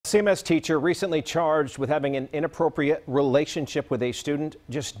CMS teacher recently charged with having an inappropriate relationship with a student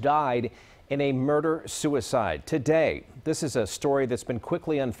just died in a murder-suicide today. This is a story that's been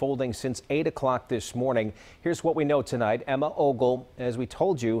quickly unfolding since 8 o'clock this morning. Here's what we know tonight. Emma Ogle, as we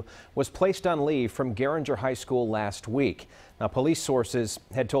told you, was placed on leave from Garinger High School last week. Now, police sources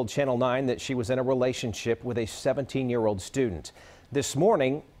had told Channel 9 that she was in a relationship with a 17-year-old student. This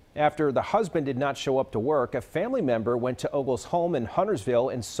morning, after the husband did not show up to work, a family member went to Ogle's home in Huntersville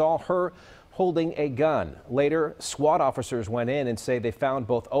and saw her holding a gun. Later, SWAT officers went in and say they found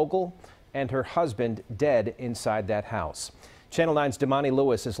both Ogle and her husband dead inside that house. Channel 9's Damani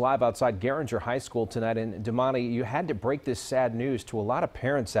Lewis is live outside Garinger High School tonight. And Damani, you had to break this sad news to a lot of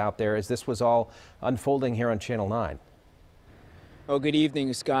parents out there as this was all unfolding here on Channel 9. Oh, good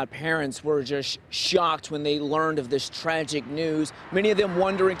evening, Scott. Parents were just shocked when they learned of this tragic news. Many of them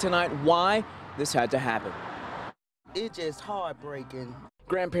wondering tonight why this had to happen. It's just heartbreaking.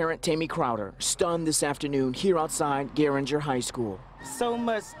 Grandparent Tammy Crowder stunned this afternoon here outside Garinger High School. So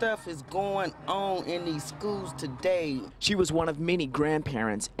much stuff is going on in these schools today. She was one of many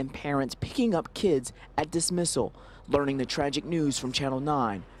grandparents and parents picking up kids at dismissal, learning the tragic news from Channel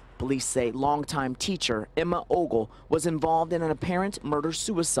 9. Police say longtime teacher Emma Ogle was involved in an apparent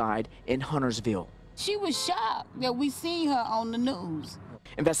murder-suicide in Huntersville. She was shocked that we seen her on the news.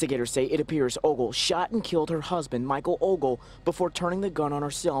 Investigators say it appears Ogle shot and killed her husband, Michael Ogle, before turning the gun on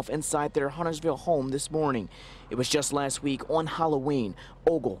herself inside their Huntersville home this morning. It was just last week on Halloween.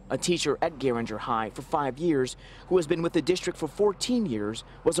 Ogle, a teacher at Garinger High for 5 years, who has been with the district for 14 years,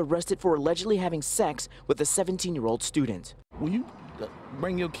 was arrested for allegedly having sex with a 17-year-old student. When you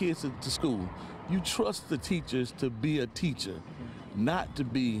bring your kids to school, you trust the teachers to be a teacher, not to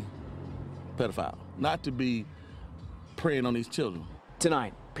be pedophile, not to be preying on these children.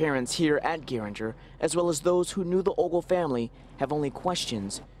 Tonight, parents here at Garinger, as well as those who knew the Ogle family, have only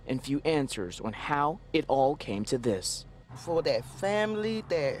questions and few answers on how it all came to this. For that family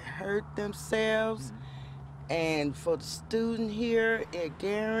that hurt themselves, and for the student here at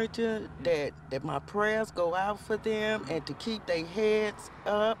Garinger, that my prayers go out for them and to keep their heads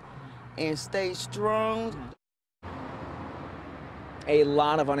up and stay strong. A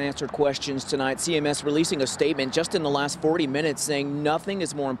lot of unanswered questions tonight. CMS releasing a statement just in the last 40 minutes saying nothing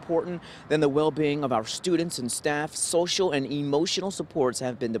is more important than the well-being of our students and staff. Social and emotional supports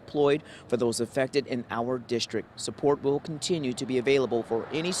have been deployed for those affected in our district. Support will continue to be available for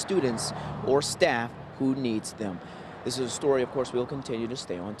any students or staff who needs them. This is a story, of course, we'll continue to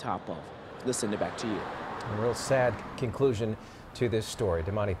stay on top of. Let's send it back to you. A real sad conclusion to this story.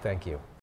 Damani, thank you.